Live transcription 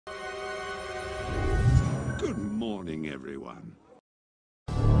Good morning, everyone.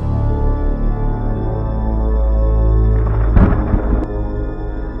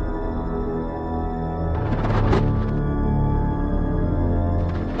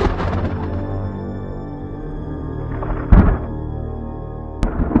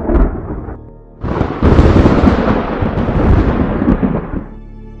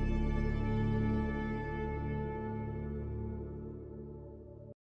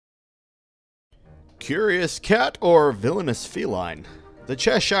 Curious cat or villainous feline? The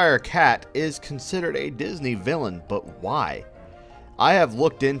Cheshire Cat is considered a Disney villain, but why? I have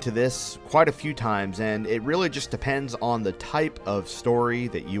looked into this quite a few times, and it really just depends on the type of story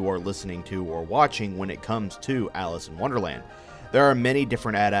that you are listening to or watching when it comes to Alice in Wonderland. There are many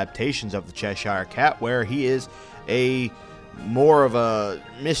different adaptations of the Cheshire Cat where he is more of a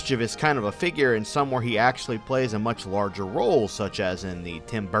mischievous kind of a figure, and some where he actually plays a much larger role, such as in the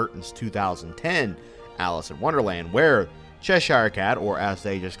Tim Burton's 2010 Alice in Wonderland, where Cheshire Cat, or as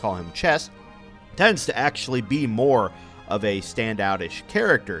they just call him, Chess, tends to actually be more of a standout-ish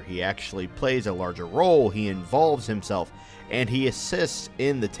character. He actually plays a larger role, he involves himself, and he assists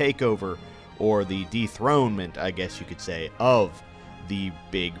in the takeover, or the dethronement, I guess you could say, of the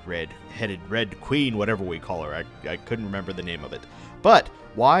big red-headed Red Queen, whatever we call her. I couldn't remember the name of it. But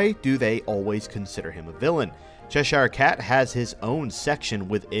why do they always consider him a villain? Cheshire Cat has his own section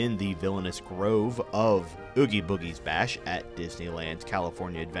within the villainous grove of Oogie Boogie's Bash at Disneyland's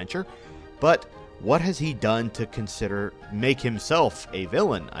California Adventure. But what has he done to make himself a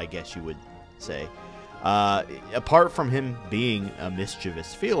villain, I guess you would say? Apart from him being a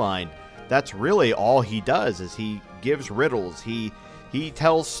mischievous feline, that's really all he does, is he gives riddles, he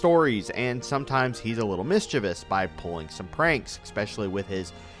tells stories, and sometimes he's a little mischievous by pulling some pranks, especially with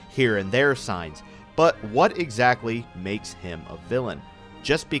his here and there signs. But what exactly makes him a villain?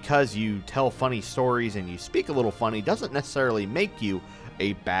 Just because you tell funny stories and you speak a little funny doesn't necessarily make you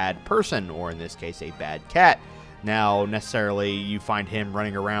a bad person, or in this case, a bad cat. Now, necessarily you find him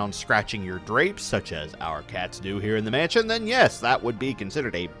running around scratching your drapes, such as our cats do here in the mansion, then yes, that would be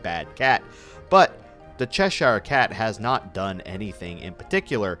considered a bad cat. But the Cheshire Cat has not done anything in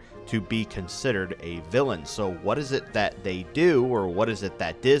particular to be considered a villain. So what is it that they do, or what is it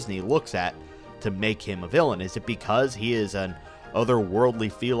that Disney looks at to make him a villain? Is it because he is an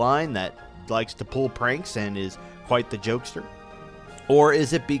otherworldly feline that likes to pull pranks and is quite the jokester? Or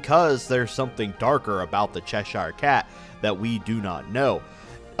is it because there's something darker about the Cheshire Cat that we do not know?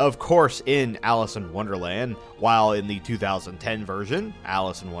 Of course, in Alice in Wonderland, while in the 2010 version,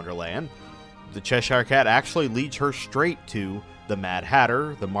 Alice in Wonderland, the Cheshire Cat actually leads her straight to the Mad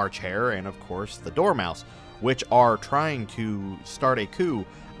Hatter, the March Hare, and of course the Dormouse, which are trying to start a coup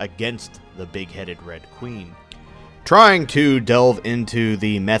against the big-headed Red Queen. Trying to delve into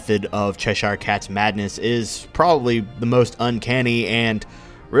the method of Cheshire Cat's madness is probably the most uncanny, and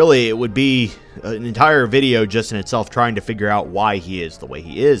really it would be an entire video just in itself trying to figure out why he is the way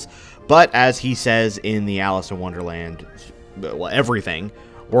he is. But as he says in the Alice in Wonderland, well, everything,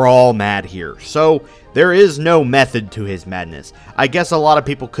 we're all mad here. So there is no method to his madness. I guess a lot of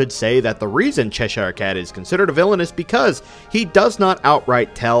people could say that the reason Cheshire Cat is considered a villain is because he does not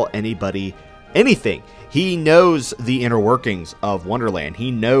outright tell anybody anything. He knows the inner workings of Wonderland.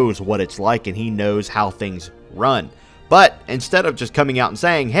 He knows what it's like, and he knows how things run. But instead of just coming out and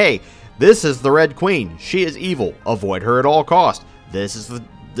saying, hey, this is the Red Queen, she is evil, avoid her at all costs. This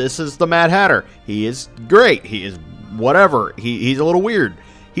is the Mad Hatter, he is great, he is whatever, he's a little weird.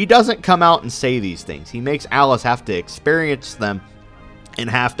 He doesn't come out and say these things. He makes Alice have to experience them, and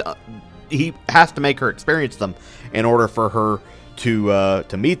he has to make her experience them in order for her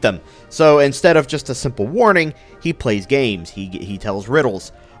to meet them. So instead of just a simple warning, he plays games. He tells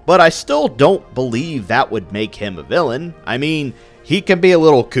riddles. But I still don't believe that would make him a villain. I mean, he can be a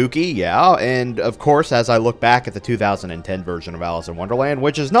little kooky, yeah, and of course, as I look back at the 2010 version of Alice in Wonderland,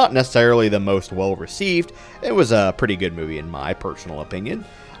 which is not necessarily the most well-received, it was a pretty good movie in my personal opinion.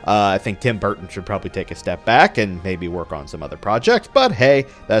 I think Tim Burton should probably take a step back and maybe work on some other projects, but hey,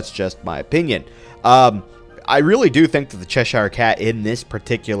 that's just my opinion. I really do think that the Cheshire Cat in this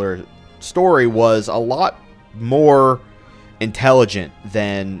particular story was a lot more intelligent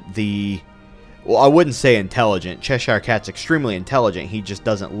than the... Well, I wouldn't say intelligent. Cheshire Cat's extremely intelligent. He just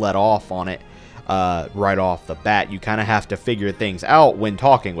doesn't let off on it right off the bat. You kind of have to figure things out when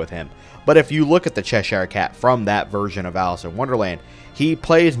talking with him. But if you look at the Cheshire Cat from that version of Alice in Wonderland, he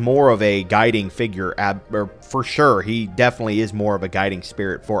plays more of a guiding figure, for sure. He definitely is more of a guiding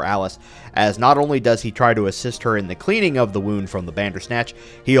spirit for Alice, as not only does he try to assist her in the cleaning of the wound from the Bandersnatch,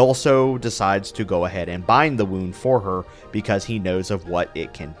 he also decides to go ahead and bind the wound for her because he knows of what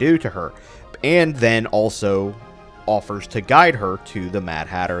it can do to her. and then also offers to guide her to the Mad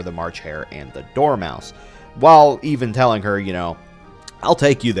Hatter, the March Hare, and the Dormouse, while even telling her, you know, I'll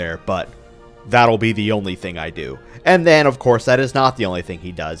take you there, but that'll be the only thing I do. And then, of course, that is not the only thing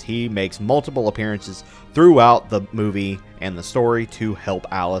he does. He makes multiple appearances throughout the movie and the story to help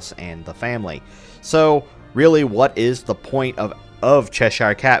Alice and the family. So, really, what is the point of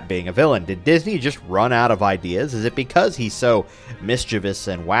Cheshire Cat being a villain? Did Disney just run out of ideas? Is it because he's so mischievous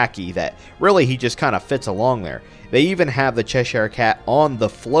and wacky that really he just kind of fits along there? They even have the Cheshire Cat on the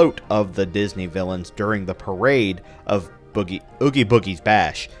float of the Disney villains during the parade of Oogie Boogie's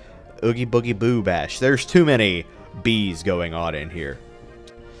Bash. Oogie Boogie Boo Bash. There's too many B's going on in here.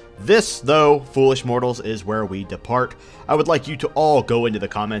 This, though, foolish mortals, is where we depart. I would like you to all go into the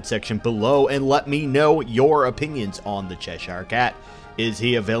comment section below and let me know your opinions on the Cheshire Cat. Is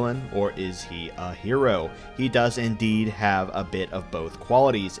he a villain or is he a hero? He does indeed have a bit of both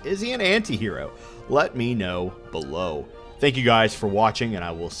qualities. Is he an anti-hero? Let me know below. Thank you guys for watching, and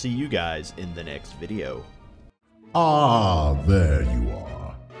I will see you guys in the next video. Ah, there you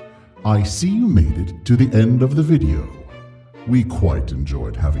are. I see you made it to the end of the video. We quite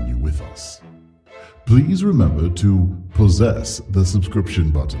enjoyed having you with us. Please remember to possess the subscription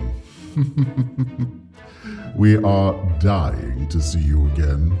button. We are dying to see you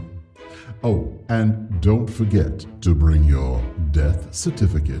again. Oh, and don't forget to bring your death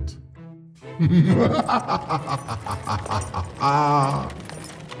certificate.